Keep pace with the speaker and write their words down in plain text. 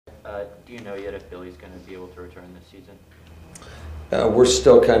Do you know yet if Billy's going to be able to return this season? We're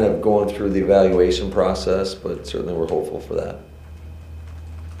still kind of going through the evaluation process, but certainly we're hopeful for that.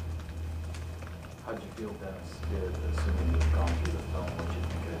 How did you feel Dennis did, assuming you've gone through the film? What did you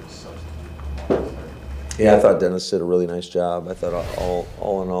think of his substitute performance there? Yeah, I thought Dennis did a really nice job. I thought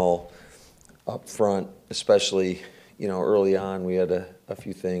all in all, up front, especially, early on, we had a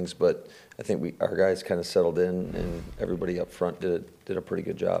few things, but I think our guys kind of settled in, and everybody up front did a pretty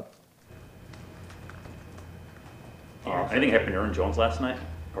good job. Anything happened to Aaron Jones last night,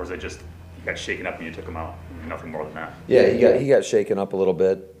 or was it just he got shaken up and you took him out? Nothing more than that. Yeah, he got shaken up a little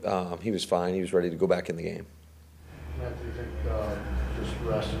bit. He was fine. He was ready to go back in the game. Matt, do you think just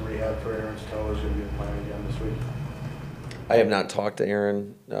rest and rehab for Aaron's toe is going to be the plan again this week? I have not talked to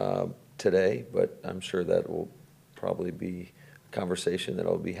Aaron today, but I'm sure that will probably be a conversation that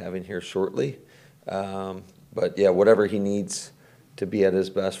I'll be having here shortly. But yeah, whatever he needs to be at his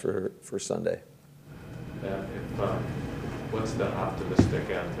best for Sunday. Yeah, what's the optimistic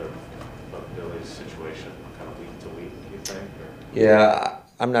end of Billy's situation, kind of week to week, do you think? Or? Yeah,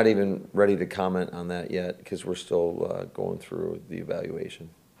 I'm not even ready to comment on that yet because we're still going through the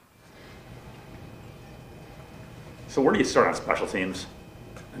evaluation. So where do you start on special teams?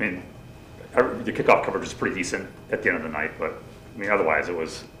 I mean, the kickoff coverage was pretty decent at the end of the night, but I mean, otherwise it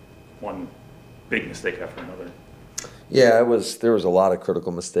was one big mistake after another. Yeah, there was a lot of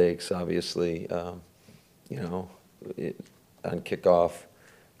critical mistakes, obviously. On kickoff,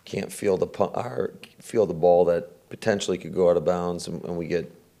 can't feel the ball that potentially could go out of bounds, and we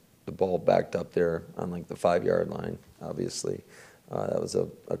get the ball backed up there on like the 5-yard line. Obviously, that was a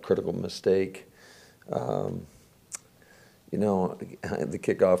critical mistake. The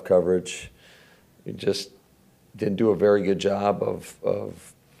kickoff coverage, we just didn't do a very good job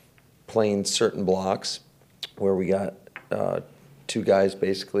of playing certain blocks where we got two guys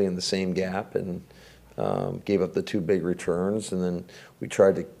basically in the same gap and gave up the two big returns. And then we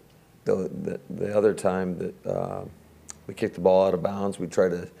tried to, the other time that we kicked the ball out of bounds, we tried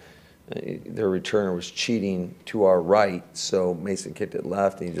to, their returner was cheating to our right, so Mason kicked it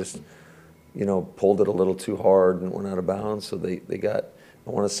left, and he just, pulled it a little too hard and went out of bounds. So they got, I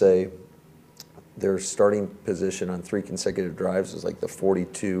want to say, their starting position on 3 consecutive drives was like the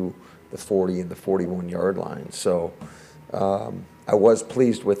 42, the 40, and the 41-yard line. So I was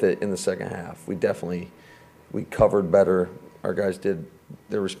pleased with it in the second half. We covered better. Our guys did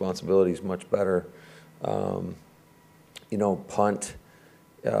their responsibilities much better. Punt,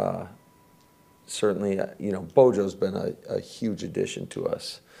 certainly, Bojo's been a huge addition to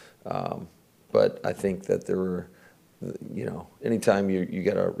us. But I think that there were, anytime you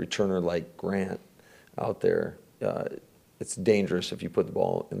get a returner like Grant out there, it's dangerous if you put the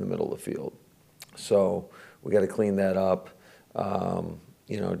ball in the middle of the field. So we got to clean that up.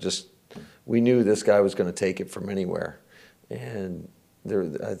 We knew this guy was going to take it from anywhere. And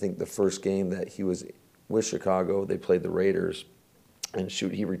I think the first game that he was with Chicago, they played the Raiders, and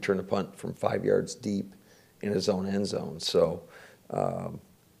he returned a punt from 5 yards deep in his own end zone. So,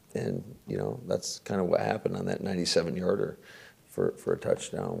 that's kind of what happened on that 97-yarder for a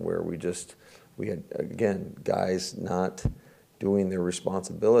touchdown, where we had, again, guys not doing their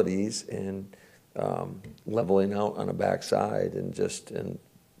responsibilities and leveling out on a backside, and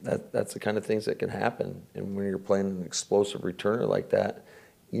that's the kind of things that can happen. And when you're playing an explosive returner like that,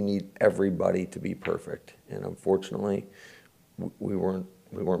 you need everybody to be perfect. And unfortunately, we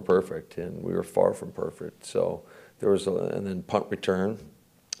weren't perfect, and we were far from perfect. So there was and then punt return.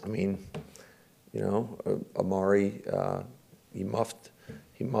 I mean, Amari, he muffed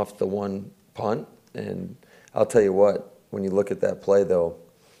the one punt, and I'll tell you what, when you look at that play though,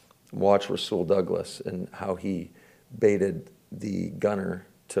 watch Rasul Douglas and how he baited the gunner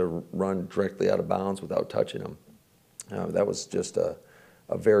to run directly out of bounds without touching him. That was just a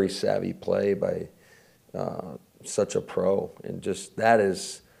very savvy play by such a pro, and just that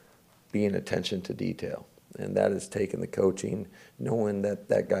is being attention to detail. And that is taking the coaching, knowing that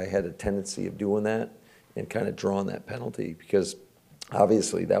that guy had a tendency of doing that and kind of drawing that penalty, because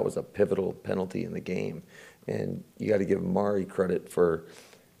obviously that was a pivotal penalty in the game. And you got to give Amari credit for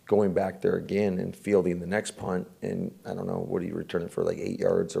going back there again and fielding the next punt. And I don't know, what he returned it for, like 8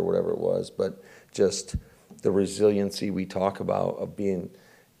 yards or whatever it was, but just the resiliency we talk about of being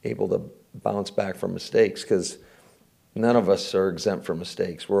able to bounce back from mistakes, because none of us are exempt from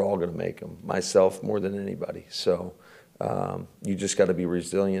mistakes. We're all going to make them, myself more than anybody. So you just got to be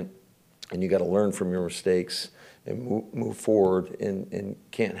resilient, and you got to learn from your mistakes and move forward, and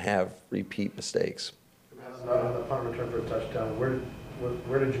can't have repeat mistakes. On the punt return for a touchdown,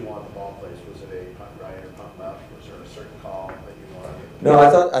 where did you want the ball placed? Was it a punt right or punt left? Was there a certain call that you wanted? No,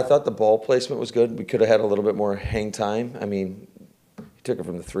 I thought the ball placement was good. We could have had a little bit more hang time. I mean, he took it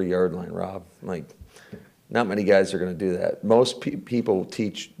from the 3-yard line, Rob. Like, not many guys are going to do that. Most people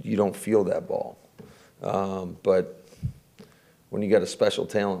teach you don't feel that ball. But when you got a special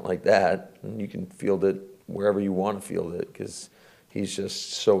talent like that, you can field it wherever you want to field it because he's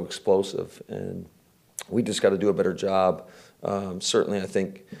just so explosive. And we just got to do a better job. Certainly, I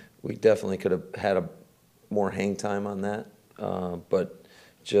think we definitely could have had a more hang time on that. But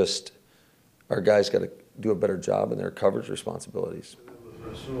just our guys got to do a better job in their coverage responsibilities. With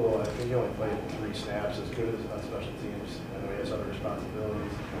Rasul, I think he only played 3 snaps. As good as on special teams, I know he has other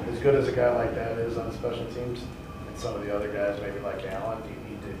responsibilities. As good as a guy like that is on special teams, and some of the other guys, maybe like Allen, do you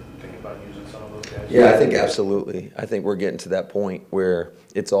need to think about using some of those guys? Yeah, I think absolutely. I think we're getting to that point where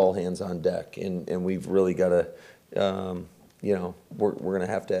it's all hands on deck, and we've really got to, we're going to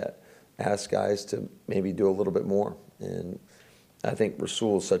have to ask guys to maybe do a little bit more. And I think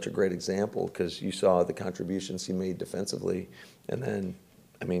Rasul is such a great example because you saw the contributions he made defensively, and then,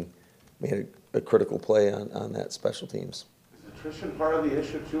 I mean, made a critical play on that special teams. Is attrition part of the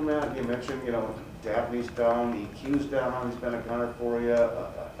issue too, Matt? You mentioned, Dabney's down, EQ's down, he's been a gunner for you.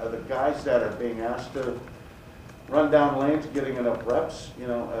 Are the guys that are being asked to run down lanes getting enough reps,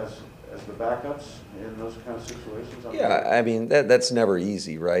 as the backups in those kind of situations? Yeah, I mean, that's never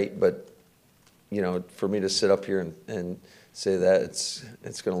easy, right? But, for me to sit up here and say that,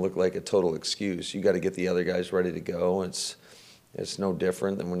 it's going to look like a total excuse. You got to get the other guys ready to go. It's no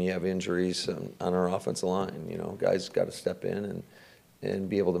different than when you have injuries on our offensive line. Guys got to step in and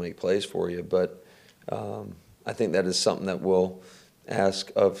be able to make plays for you. But I think that is something that we'll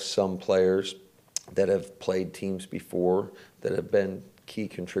ask of some players that have played teams before, that have been key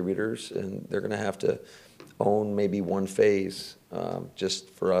contributors, and they're going to have to own maybe one phase just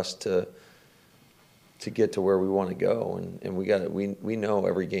for us to get to where we want to go. And we know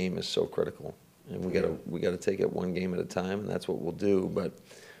every game is so critical. And we got to take it one game at a time, and that's what we'll do. But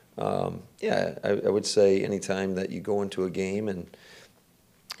I would say anytime that you go into a game and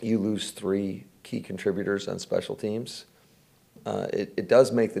you lose 3 key contributors on special teams, it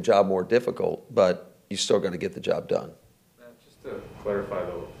does make the job more difficult, but you still got to get the job done. Just to clarify,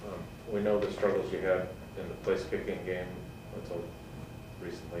 though, we know the struggles you had in the place kicking game until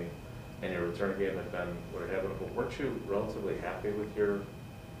recently, and your return game had been what it had been. But weren't you relatively happy with your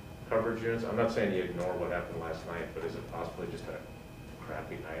coverage units? I'm not saying you ignore what happened last night, but is it possibly just a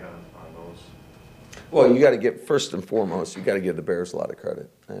crappy night on those? Well, you got to get, first and foremost, you got to give the Bears a lot of credit.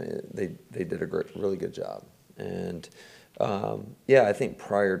 They did a really good job. And, I think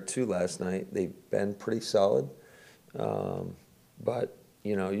prior to last night, they've been pretty solid. But,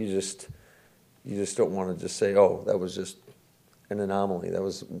 you just don't want to just say, oh, that was just an anomaly. That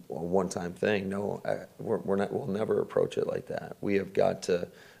was a one-time thing. No, we'll never approach it like that. We have got to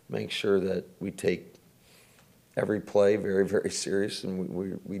make sure that we take every play very, very serious,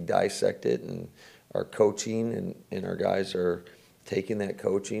 and we dissect it, and our coaching and our guys are taking that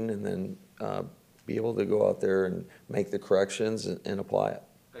coaching and then be able to go out there and make the corrections and apply it.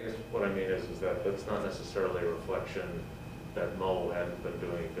 I guess what I mean is that that's not necessarily a reflection that Mo hadn't been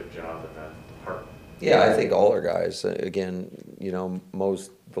doing a good job in that department. Yeah, I think all our guys, again,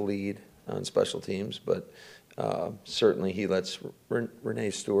 Mo's the lead on special teams, but certainly he lets Renee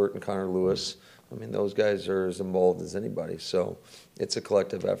Stewart and Connor Lewis, I mean, those guys are as involved as anybody. So it's a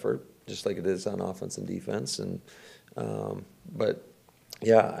collective effort, just like it is on offense and defense. And but,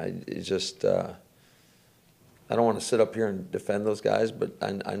 yeah, I don't want to sit up here and defend those guys, but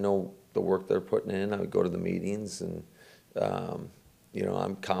I know the work they're putting in. I would go to the meetings, and,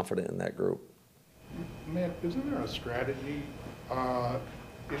 I'm confident in that group. Matt, isn't there a strategy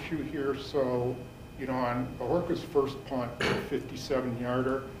issue here? So, on Ahorka's first punt, a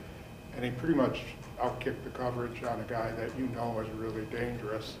 57-yarder, and he pretty much outkicked the coverage on a guy that is really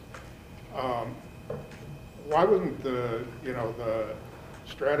dangerous. Why wasn't the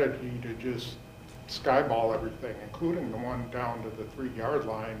strategy to just skyball everything, including the one down to the 3-yard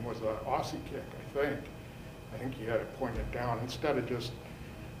line, was an Aussie kick, I think. I think he had it pointed down instead of just,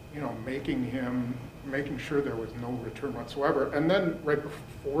 making sure there was no return whatsoever. And then right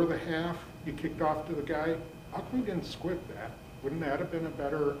before the half, you kicked off to the guy. How come we didn't squib that? Wouldn't that have been a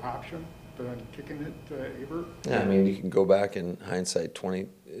better option than kicking it to Abert? Yeah, I mean, you can go back in hindsight,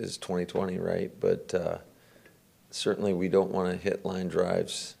 2020, right? But certainly we don't want to hit line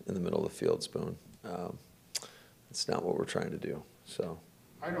drives in the middle of the field, Spoon. It's not what we're trying to do. So.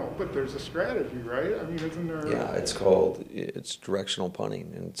 I know, but there's a strategy, right? I mean, isn't there? Yeah, it's directional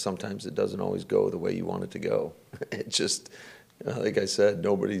punting, and sometimes it doesn't always go the way you want it to go. It's just, like I said,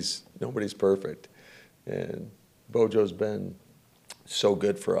 nobody's perfect, and Bojo's been so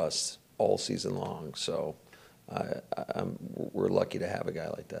good for us all season long. So we're lucky to have a guy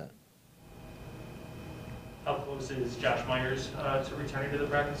like that. How close is Josh Myers to returning to the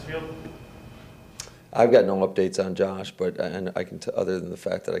practice field? I've got no updates on Josh, but and I can other than the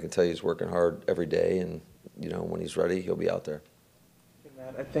fact that I can tell you he's working hard every day, and when he's ready, he'll be out there.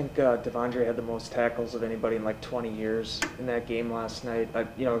 Matt, I think Devondre had the most tackles of anybody in like 20 years in that game last night.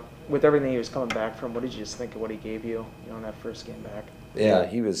 With everything he was coming back from, what did you just think of what he gave you, in that first game back? Yeah,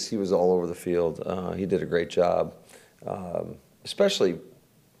 he was all over the field. He did a great job, especially.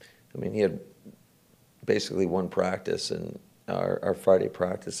 He had basically one practice, and our Friday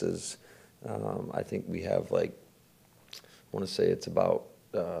practices. I think we have I want to say it's about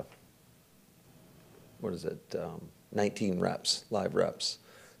 19 reps, live reps,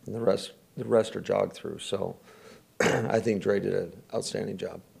 and the rest are jogged through. So I think Dre did an outstanding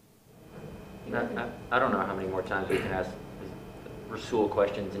job. I don't know how many more times we can ask Rasul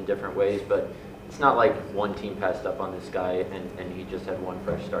questions in different ways, but it's not like one team passed up on this guy and he just had one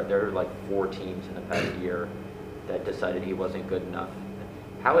fresh start. There are like 4 teams in the past year that decided he wasn't good enough.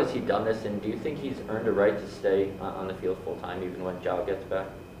 How has he done this, and do you think he's earned a right to stay on the field full time even when Joe gets back?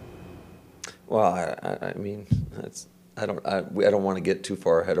 Well, I don't want to get too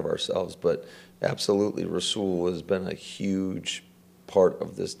far ahead of ourselves, but absolutely, Rasul has been a huge part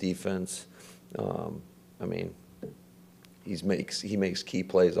of this defense. He makes key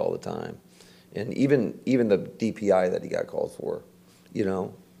plays all the time, and even the DPI that he got called for,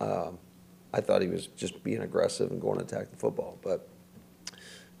 I thought he was just being aggressive and going to attack the football, but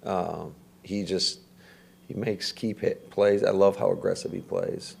he makes key plays. I love how aggressive he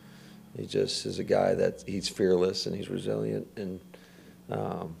plays. He just is a guy that he's fearless and he's resilient and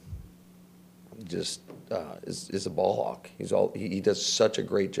is a ball hawk. He does such a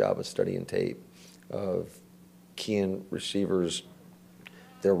great job of studying tape, of keying receivers,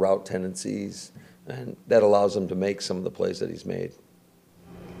 their route tendencies, and that allows him to make some of the plays that he's made.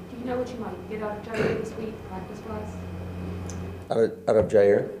 Do you know what you might get out of Jair this week, practice-wise? Out of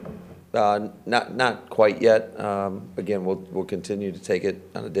Jair? Not quite yet. Again, we'll continue to take it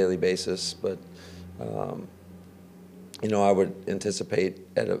on a daily basis, but I would anticipate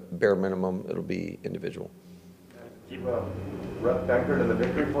at a bare minimum it'll be individual. Rep Becker to the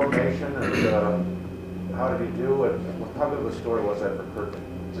victory formation, and how did he do? And how good of a story was that for Kirk?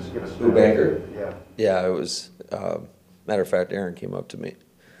 Just give us. Who, Becker? Yeah. Yeah, it was. Matter of fact, Aaron came up to me.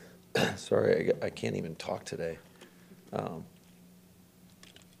 Sorry, I can't even talk today.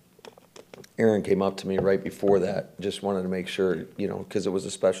 Aaron came up to me right before that, just wanted to make sure, because it was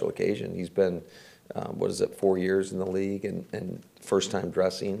a special occasion. He's been, 4 years in the league and first time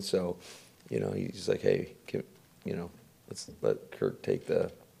dressing. So, he's like, hey, let's let Kirk take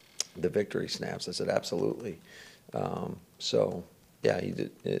the victory snaps. I said, absolutely. So, yeah, he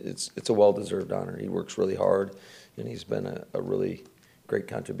did. It's a well-deserved honor. He works really hard, and he's been a really great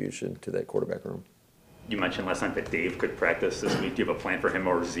contribution to that quarterback room. You mentioned last night that Dave could practice this week. Do you have a plan for him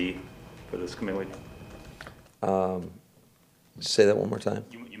or Z for this coming week? Say that one more time.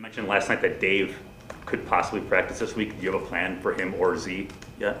 You mentioned last night that Dave could possibly practice this week. Do you have a plan for him or Z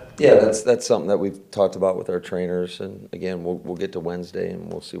yet? Yeah, that's something that we've talked about with our trainers, and again, we'll get to Wednesday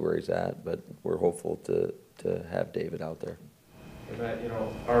and we'll see where he's at, but we're hopeful to have David out there. And Matt,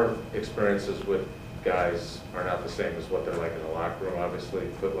 our experiences with guys are not the same as what they're like in the locker room, obviously,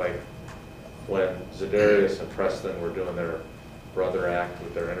 but like when Za'Darius and Preston were doing their brother act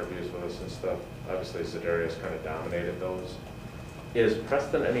with their interviews with us and stuff, obviously Za'Darius kind of dominated those. Is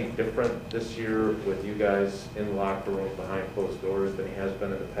Preston any different this year with you guys in the locker room behind closed doors than he has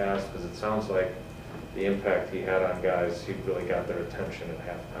been in the past? Because it sounds like the impact he had on guys, he really got their attention at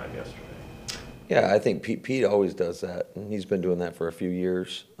halftime yesterday. Yeah, I think Pete always does that, and he's been doing that for a few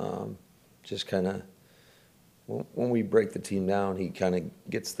years. Just kind of, when we break the team down, he kind of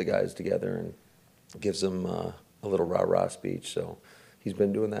gets the guys together and gives them a little rah-rah speech. So he's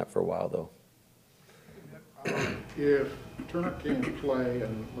been doing that for a while, though. If Turner can't play,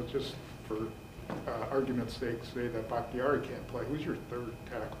 and let's just, for argument's sake, say that Bakhtiari can't play, who's your third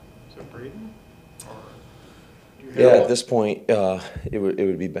tackle? Is it Braden? Or do you have At this point, it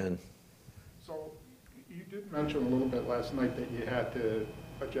would be Ben. So you did mention a little bit last night that you had to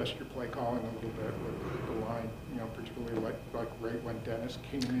adjust your play calling a little bit with the line, particularly like right when Dennis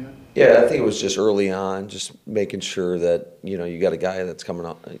came in? Yeah, I think it was just early on, just making sure that, you got a guy that's coming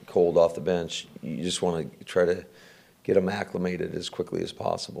up cold off the bench. You just want to try to get him acclimated as quickly as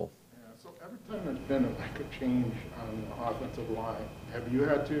possible. Yeah, so every time there's been a change on the offensive line, have you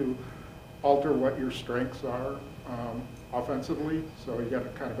had to alter what your strengths are offensively? So you got a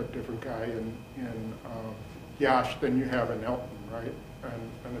kind of a different guy in Yash than you have in Elton, right?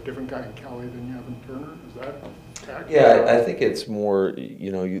 And a different guy in Kelly than you have in Turner, is that accurate? Yeah, I think it's more,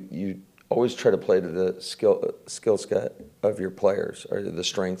 you always try to play to the skill set of your players or the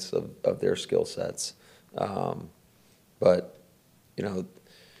strengths of their skill sets. But,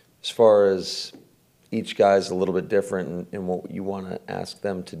 as far as each guy's a little bit different in what you want to ask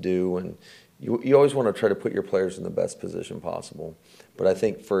them to do, and you always want to try to put your players in the best position possible. But I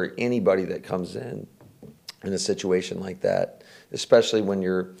think for anybody that comes in a situation like that, especially when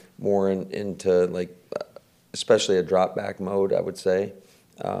you're more into like, especially a drop back mode, I would say,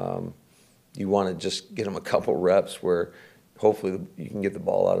 you want to just get them a couple reps where hopefully you can get the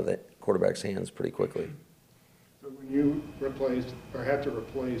ball out of the quarterback's hands pretty quickly. So when you replaced, or had to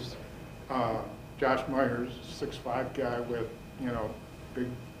replace Josh Myers, 6'5" guy with, big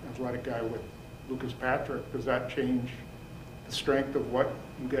athletic guy with Lucas Patrick, does that change the strength of what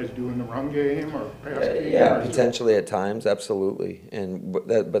you guys do in the run game or pass game? Yeah, potentially at times, absolutely.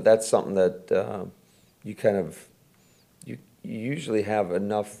 But that's something that you usually have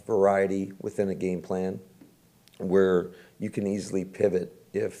enough variety within a game plan where you can easily pivot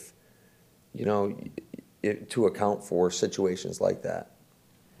if to account for situations like that.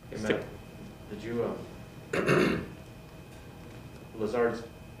 Hey, Matt, did you, Lazard's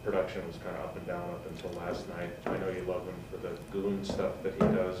production was kind of up and down up until last night. I know you love him for the goon stuff that he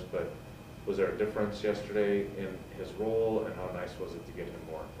does, but was there a difference yesterday in his role, and how nice was it to get him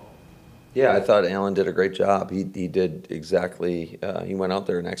more involved? Yeah, I thought Allen did a great job. He did exactly, he went out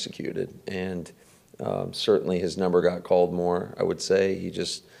there and executed, and certainly his number got called more, I would say.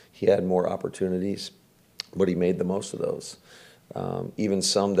 He had more opportunities, but he made the most of those. Even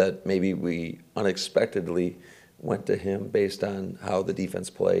some that maybe we unexpectedly went to him based on how the defense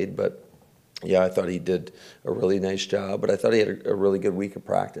played. But, yeah, I thought he did a really nice job. But I thought he had a really good week of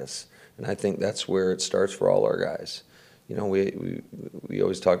practice. And I think that's where it starts for all our guys. We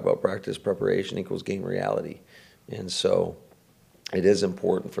always talk about practice preparation equals game reality. And so it is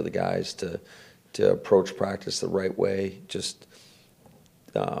important for the guys to approach practice the right way, just,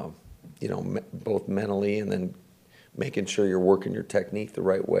 both mentally and then making sure you're working your technique the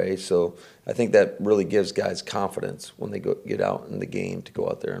right way. So I think that really gives guys confidence when they get out in the game to go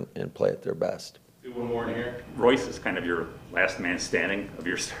out there and play at their best. Do one more in here. Royce is kind of your last man standing of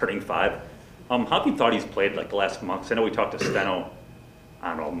your starting five. How have you thought he's played like the last months? I know we talked to Steno, I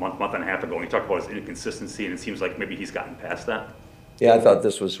don't know, a month and a half ago, and he talked about his inconsistency, and it seems like maybe he's gotten past that. Yeah, I thought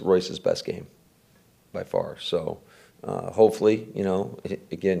this was Royce's best game by far. So hopefully,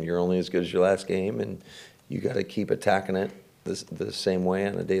 again, you're only as good as your last game, and you got to keep attacking it the same way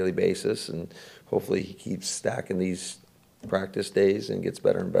on a daily basis, and hopefully he keeps stacking these practice days and gets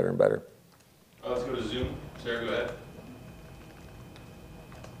better and better and better. Let's go to Zoom. Sarah, go ahead.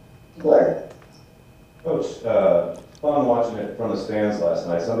 Blair. Coach, fun watching it from the stands last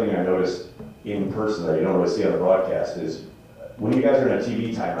night. Something I noticed in person that you don't really see on the broadcast is when you guys are in a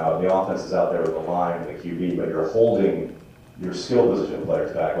TV timeout, the offense is out there with the line and the QB, but you're holding your skill position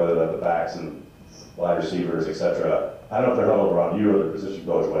players back, whether they're the backs and wide receivers, etc. I don't know if they're huddled around you or the position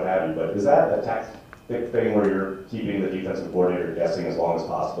coach, what have you, but is that a tactic thing where you're keeping the defensive coordinator guessing as long as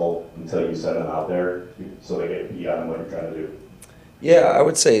possible until you send them out there so they get beat on what you're trying to do? Yeah, I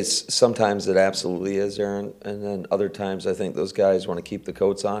would say sometimes it absolutely is, Aaron, and then other times I think those guys want to keep the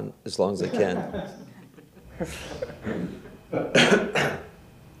coats on as long as they can.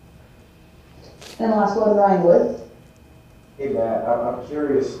 And last one, Ryan Wood. Hey Matt, I'm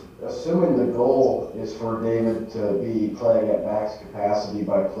curious, assuming the goal is for David to be playing at max capacity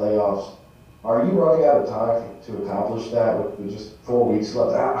by playoffs, are you running out of time to accomplish that with just 4 weeks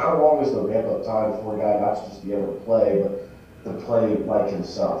left? How long is the ramp-up time for a guy not to just be able to play, but to play like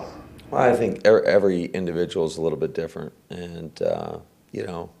himself? Well, I think every individual is a little bit different, and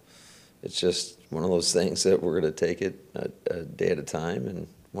it's just one of those things that we're going to take it a day at a time, and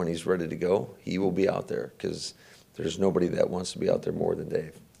when he's ready to go, he will be out there because there's nobody that wants to be out there more than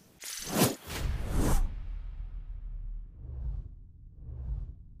Dave.